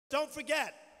Don't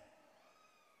forget,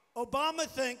 Obama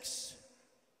thinks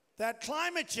that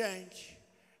climate change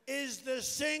is the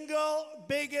single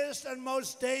biggest and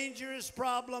most dangerous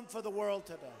problem for the world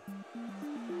today.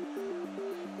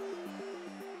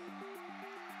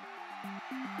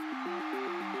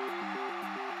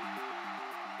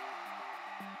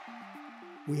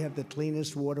 We have the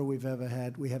cleanest water we've ever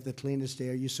had. We have the cleanest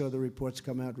air. You saw the reports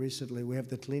come out recently. We have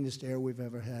the cleanest air we've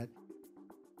ever had.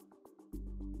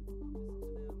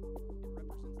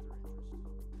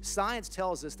 Science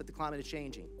tells us that the climate is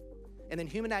changing, and then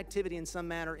human activity in some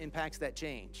manner impacts that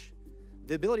change.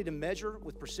 The ability to measure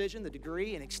with precision the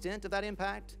degree and extent of that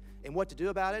impact and what to do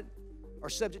about it are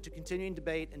subject to continuing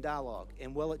debate and dialogue,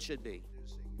 and well, it should be.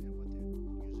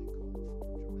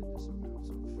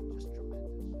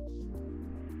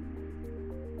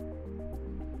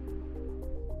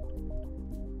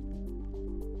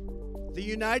 The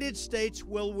United States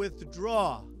will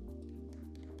withdraw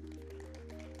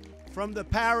from the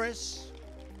Paris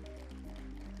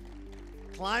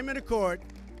Climate Accord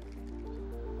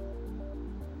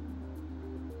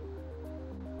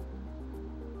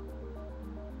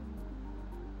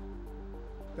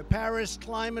The Paris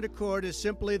Climate Accord is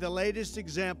simply the latest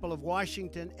example of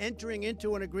Washington entering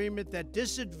into an agreement that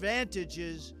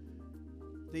disadvantages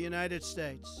the United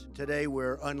States. Today,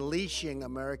 we're unleashing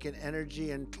American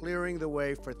energy and clearing the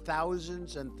way for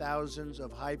thousands and thousands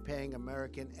of high-paying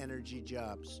American energy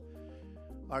jobs.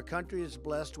 Our country is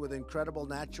blessed with incredible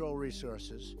natural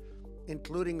resources,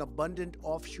 including abundant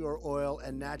offshore oil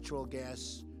and natural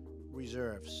gas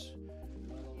reserves.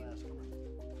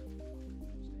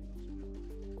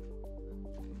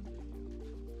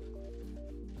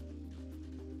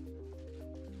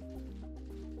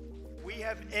 We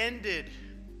have ended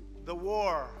the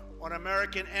war on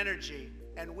American energy,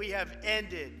 and we have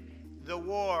ended the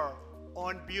war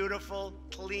on beautiful,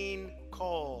 clean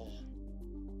coal.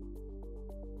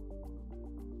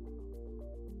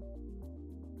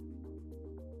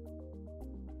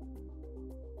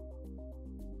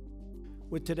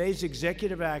 With today's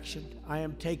executive action, I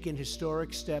am taking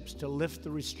historic steps to lift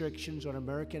the restrictions on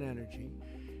American energy,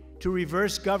 to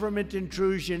reverse government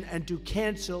intrusion, and to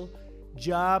cancel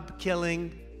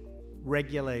job-killing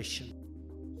regulation.